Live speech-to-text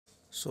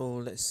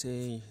So let's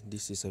say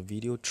this is a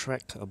video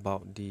track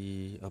about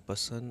a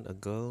person, a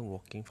girl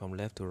walking from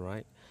left to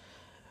right.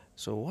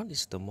 So what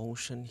is the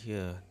motion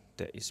here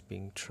that is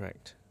being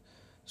tracked?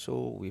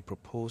 So we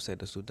propose that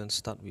the students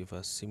start with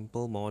a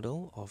simple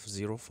model of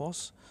zero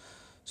force.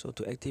 So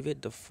to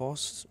activate the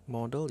force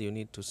model, you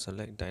need to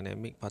select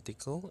dynamic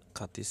particle,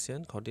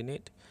 Cartesian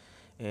coordinate,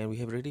 and we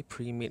have already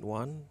pre-made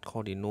one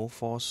called the no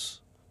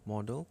force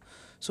model.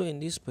 So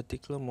in this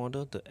particular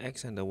model, the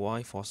x and the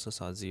y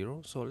forces are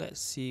zero. So let's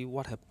see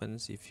what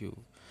happens if you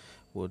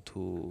were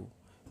to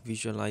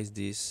visualize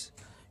this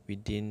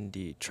within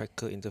the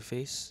tracker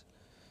interface.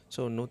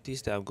 So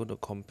notice that I'm going to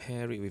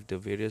compare it with the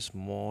various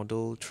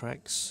model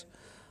tracks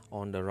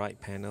on the right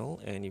panel,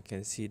 and you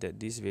can see that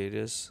these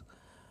various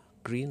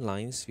green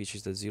lines, which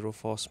is the zero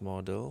force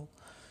model,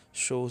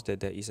 shows that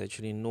there is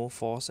actually no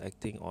force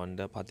acting on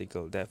the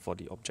particle, therefore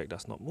the object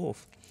does not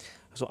move.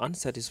 So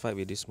unsatisfied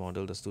with this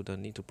model, the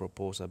student need to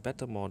propose a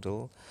better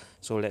model.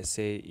 So let's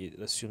say it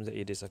assumes that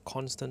it is a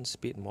constant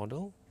speed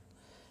model,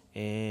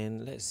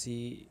 and let's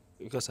see,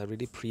 because I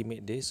already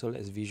pre-made this, so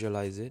let's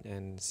visualize it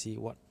and see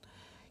what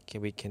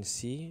we can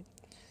see.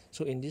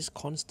 So in this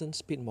constant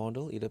speed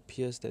model, it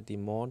appears that the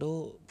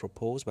model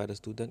proposed by the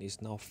student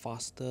is now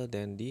faster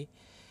than the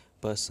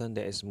person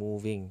that is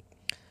moving.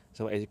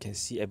 So as you can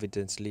see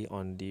evidently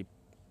on the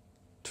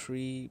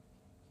three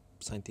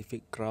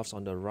scientific graphs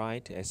on the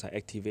right, as I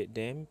activate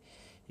them,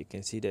 you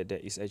can see that there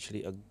is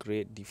actually a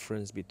great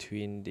difference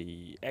between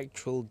the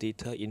actual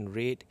data in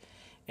red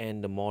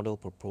and the model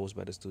proposed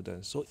by the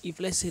student. So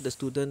if let's say the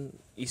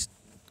student is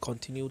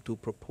continue to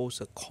propose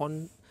a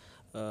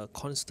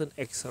constant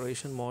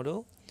acceleration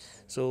model,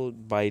 so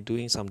by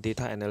doing some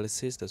data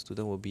analysis, the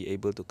student will be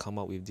able to come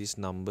up with these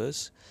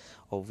numbers,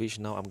 of which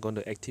now I'm going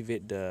to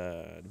activate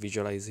the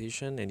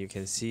visualization, and you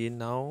can see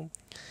now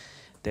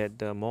that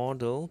the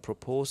model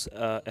proposed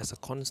as a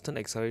constant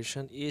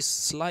acceleration is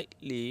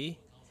slightly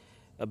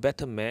a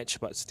better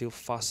match, but still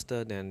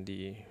faster than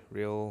the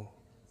real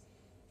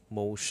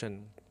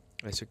motion,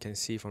 as you can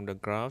see from the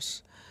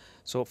graphs.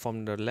 So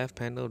from the left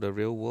panel, the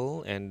real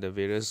world, and the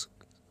various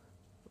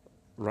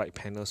right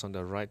panels on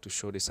the right to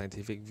show the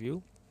scientific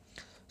view.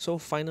 So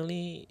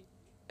finally,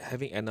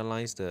 having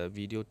analyzed the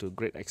video to a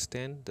great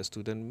extent, the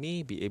student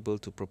may be able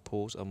to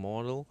propose a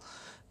model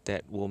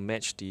that will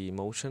match the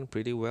motion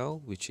pretty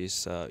well, which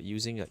is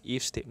using an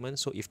if statement.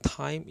 So if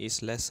time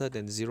is lesser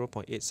than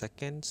 0.8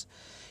 seconds,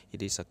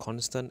 it is a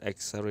constant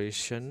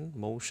acceleration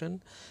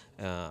motion.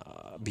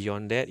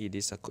 Beyond that, it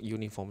is a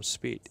uniform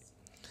speed.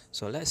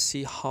 So let's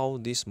see how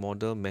this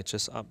model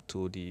matches up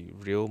to the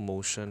real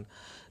motion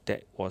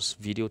that was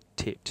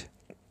videotaped.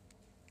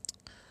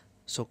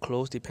 So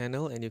close the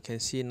panel, and you can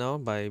see now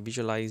by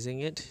visualizing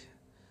it.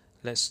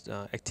 Let's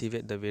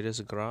activate the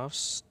various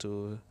graphs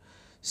to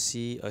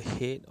see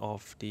ahead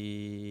of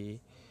the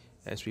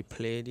as we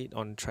played it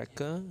on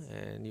tracker,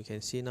 and you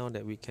can see now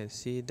that we can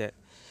see that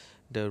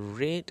the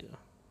red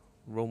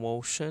row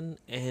motion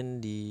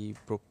and the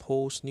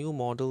proposed new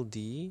model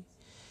D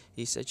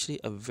is actually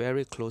a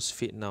very close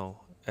fit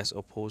now as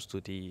opposed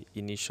to the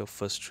initial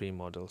first three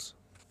models.